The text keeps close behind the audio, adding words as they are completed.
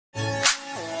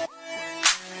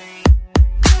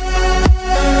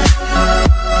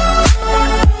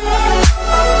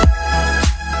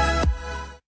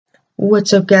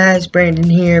What's up guys, Brandon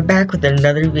here, back with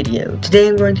another video. Today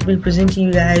I'm going to be presenting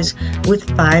you guys with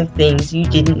 5 things you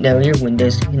didn't know your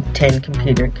Windows 10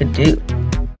 computer could do.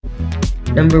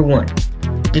 Number 1.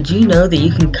 Did you know that you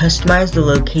can customize the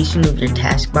location of your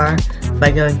taskbar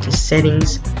by going to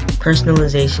Settings,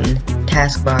 Personalization,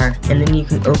 Taskbar, and then you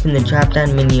can open the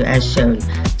drop-down menu as shown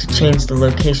to change the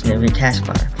location of your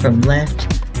taskbar from left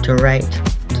to right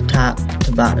to top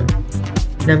to bottom.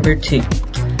 Number 2.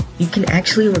 You can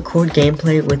actually record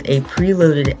gameplay with a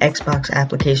preloaded Xbox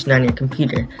application on your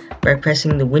computer by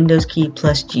pressing the Windows key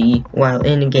plus G while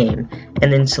in a game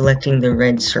and then selecting the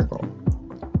red circle.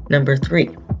 Number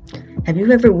 3. Have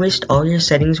you ever wished all your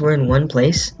settings were in one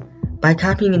place? By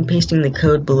copying and pasting the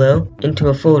code below into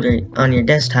a folder on your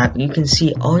desktop, you can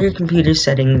see all your computer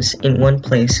settings in one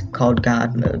place called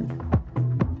GodMode.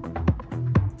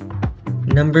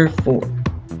 Number 4.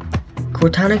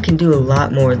 Cortana can do a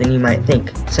lot more than you might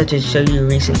think, such as show you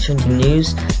recent trending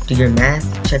news, do your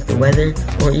math, check the weather,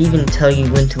 or even tell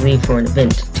you when to leave for an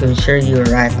event to ensure you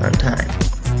arrive on time.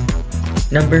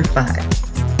 Number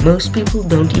 5. Most people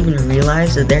don't even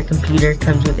realize that their computer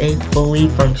comes with a fully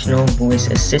functional voice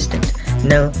assistant.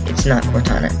 No, it's not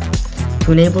Cortana.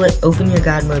 To enable it, open your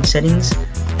GodMode settings,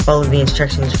 follow the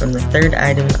instructions from the 3rd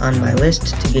item on my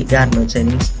list to get GodMode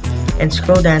settings, and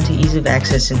scroll down to Ease of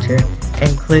Access Center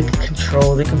and click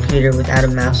Control the computer without a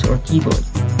mouse or keyboard.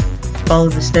 Follow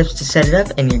the steps to set it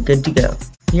up and you're good to go.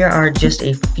 Here are just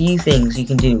a few things you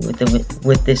can do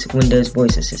with this Windows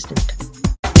voice assistant.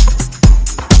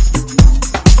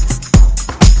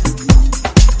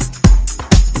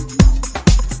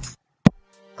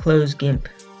 Close GIMP.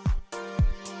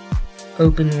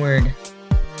 Open Word.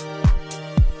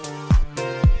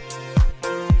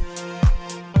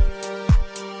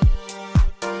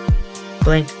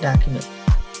 Blank document.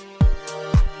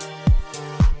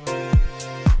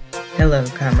 Hello,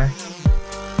 comma.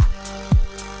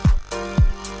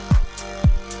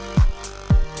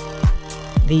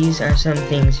 These are some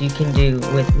things you can do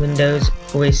with Windows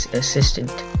Voice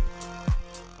Assistant.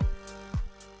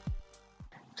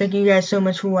 Thank you guys so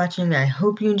much for watching. I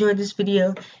hope you enjoyed this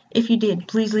video. If you did,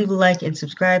 please leave a like and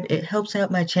subscribe. It helps out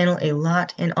my channel a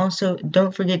lot, and also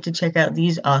don't forget to check out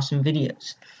these awesome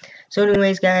videos. So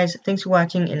anyways guys, thanks for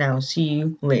watching and I will see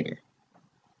you later.